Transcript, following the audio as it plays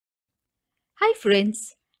Hi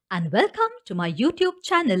friends, and welcome to my YouTube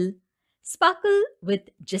channel Sparkle with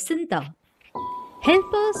Jacintha.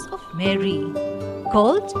 Helpers of Mary,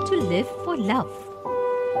 called to live for love.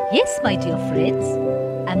 Yes, my dear friends,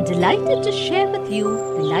 I'm delighted to share with you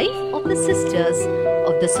the life of the sisters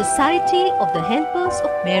of the Society of the Helpers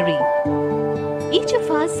of Mary. Each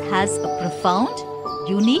of us has a profound,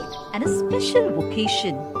 unique and a special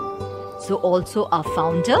vocation. So also our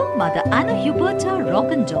founder, Mother Anna Huberta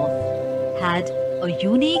Roggendorf, had a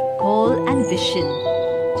unique call and vision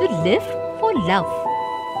to live for love.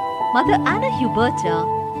 Mother Anna Huberta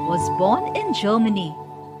was born in Germany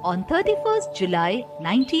on 31st July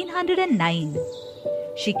 1909.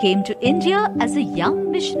 She came to India as a young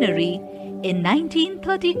missionary in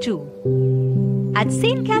 1932. At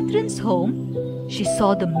St. Catherine's home, she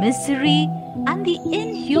saw the misery and the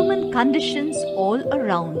inhuman conditions all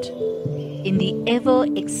around in the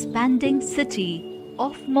ever-expanding city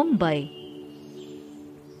of Mumbai.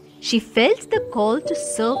 She felt the call to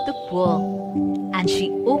serve the poor, and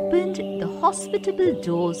she opened the hospitable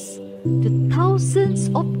doors to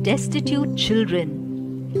thousands of destitute children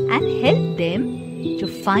and helped them to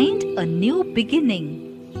find a new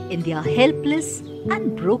beginning in their helpless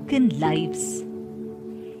and broken lives.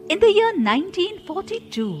 In the year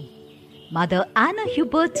 1942, Mother Anna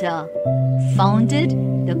Huberta founded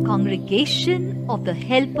the Congregation of the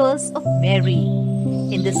Helpers of Mary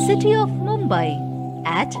in the city of Mumbai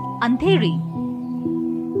at Andheri.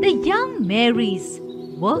 The young Marys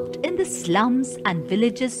worked in the slums and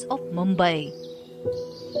villages of Mumbai.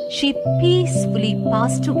 She peacefully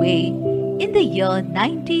passed away in the year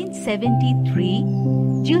 1973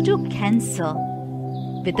 due to cancer,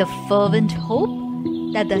 with a fervent hope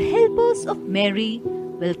that the Helpers of Mary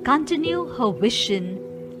will continue her vision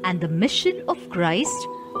and the mission of Christ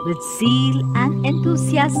with zeal and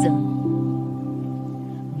enthusiasm.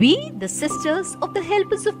 We, the Sisters of the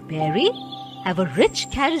Helpers of Mary, have a rich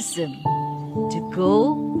charism to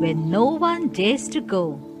go where no one dares to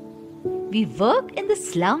go. We work in the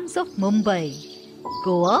slums of Mumbai,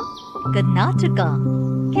 Goa, Karnataka,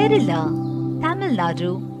 Kerala, Tamil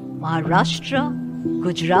Nadu, Maharashtra,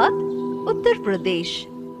 Gujarat, Uttar Pradesh,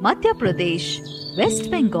 Madhya Pradesh, West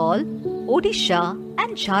Bengal, Odisha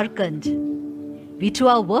and Jharkhand. We too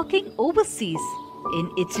are working overseas in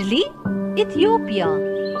Italy, Ethiopia,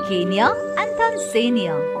 Kenya and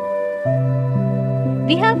Tanzania.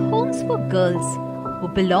 We have homes for girls who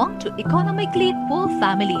belong to economically poor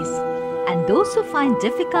families and those who find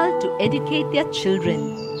difficult to educate their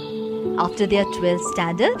children. After their 12th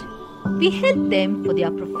standard, we help them for their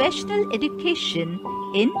professional education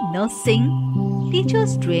in nursing,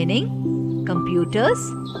 teachers training, computers,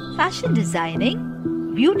 fashion designing,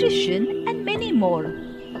 beautician and many more,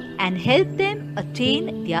 and help them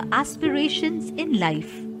attain their aspirations in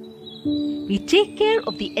life. We take care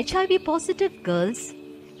of the HIV positive girls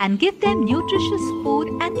and give them nutritious food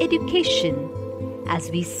and education as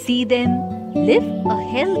we see them live a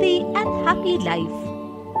healthy and happy life.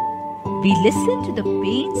 We listen to the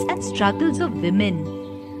pains and struggles of women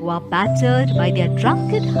who are battered by their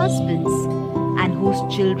drunken husbands and whose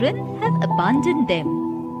children have abandoned them.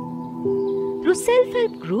 Through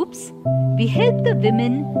self-help groups, we help the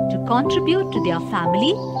women to contribute to their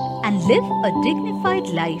family and live a dignified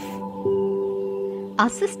life. Our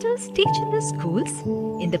sisters teach in the schools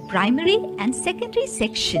in the primary and secondary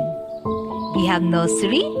section. We have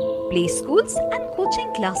nursery, play schools and coaching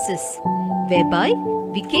classes whereby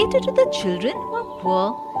we cater to the children who are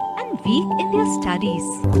poor and weak in their studies.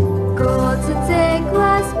 Go to take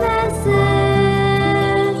Christ's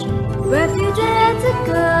message, refuge to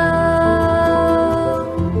go,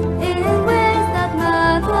 in ways that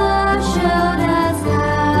Mother showed us how,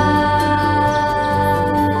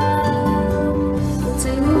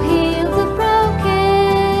 to heal the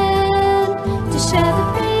broken, to share the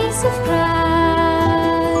peace of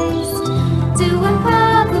Christ, to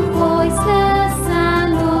empower the voiceless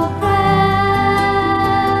and oppressed.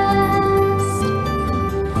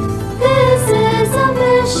 This is our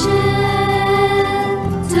mission,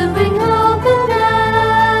 to bring hope and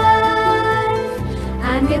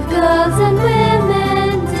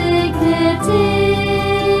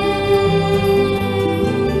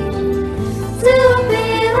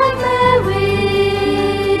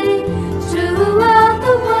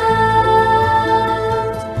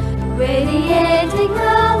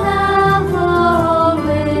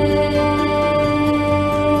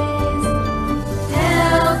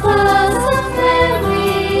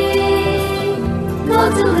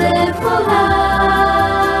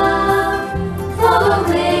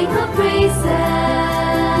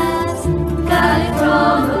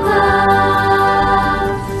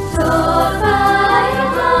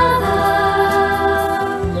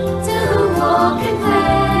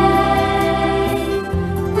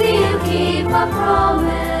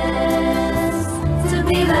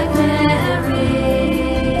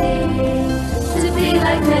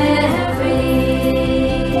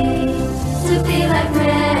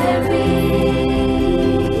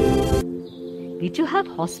to have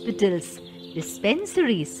hospitals,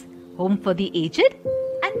 dispensaries, home for the aged,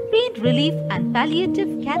 and pain relief and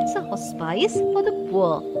palliative cancer hospice for the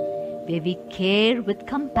poor, where we care with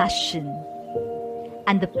compassion.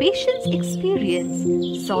 And the patients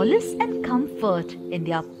experience solace and comfort in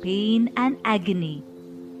their pain and agony.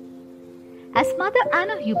 As Mother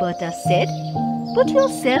Anna Huberta said, put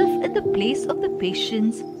yourself in the place of the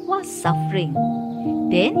patients who are suffering.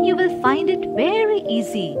 Then you will find it very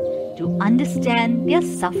easy to understand their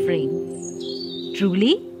suffering.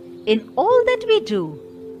 Truly, in all that we do,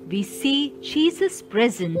 we see Jesus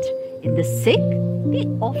present in the sick, the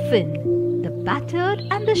orphan, the battered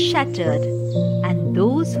and the shattered, and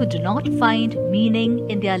those who do not find meaning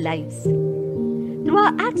in their lives. Through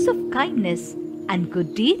our acts of kindness and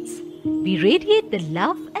good deeds, we radiate the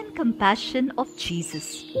love and compassion of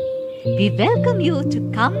Jesus. We welcome you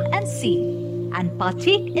to come and see and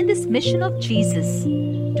partake in this mission of Jesus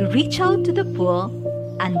to reach out to the poor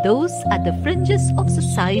and those at the fringes of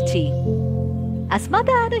society. As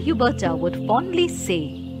Mother Anna Huberta would fondly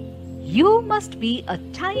say, you must be a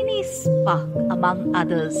tiny spark among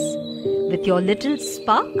others. With your little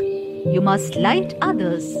spark, you must light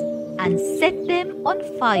others and set them on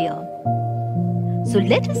fire. So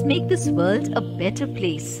let us make this world a better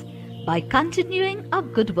place by continuing our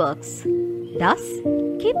good works. Thus,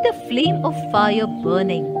 keep the flame of fire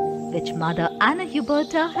burning, which Mother Anna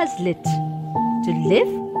Huberta has lit, to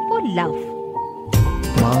live for love.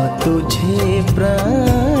 माँ तुझे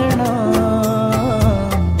प्रणाम,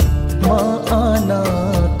 माँ आना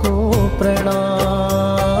को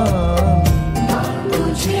प्रणाम, माँ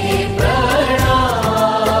तुझे प्रणाम,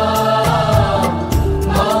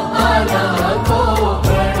 माँ आना को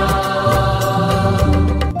प्रणाम।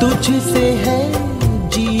 तुझसे है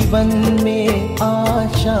जीवन में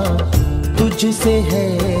आशा, तुझसे है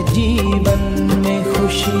जीवन में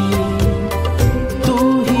खुशी, तू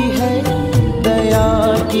ही है दया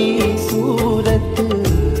की सूरत,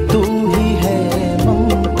 तू ही है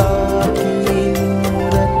ममता की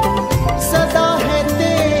मूरत। सदा है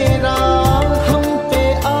तेरा हम पे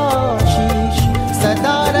आशीष,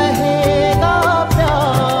 सदा रहेगा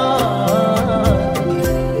प्यार।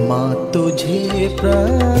 माँ तुझे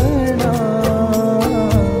प्रणाम,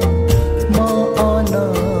 माँ आना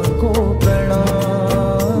को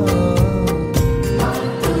प्रणाम, माँ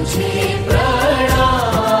तुझे प्रणाम,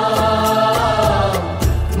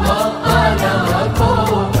 माँ आना को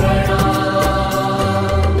प्रणाम।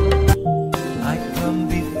 I come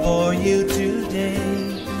before you today,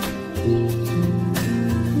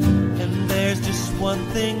 and there's just one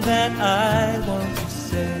thing that I want to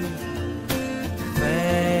say.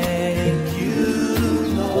 Thank you,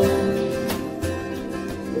 Lord.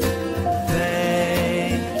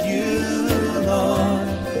 Thank you, Lord,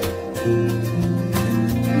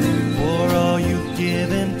 for all you've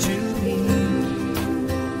given to me,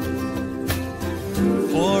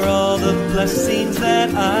 for all the blessings that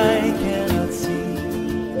I cannot see.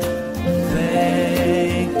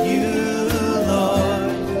 Thank you,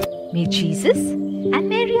 Lord. May Jesus and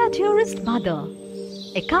Mary, our dearest Mother,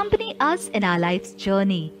 accompany us in our life's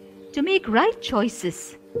journey to make right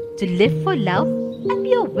choices, to live for love and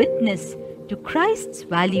be a witness to Christ's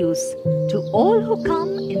values to all who come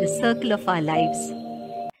in the circle of our lives.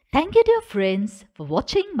 Thank you, dear friends, for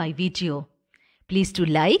watching my video. Please do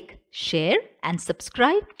like, share and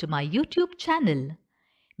subscribe to my YouTube channel.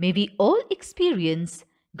 May we all experience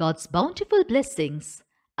God's bountiful blessings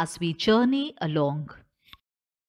as we journey along.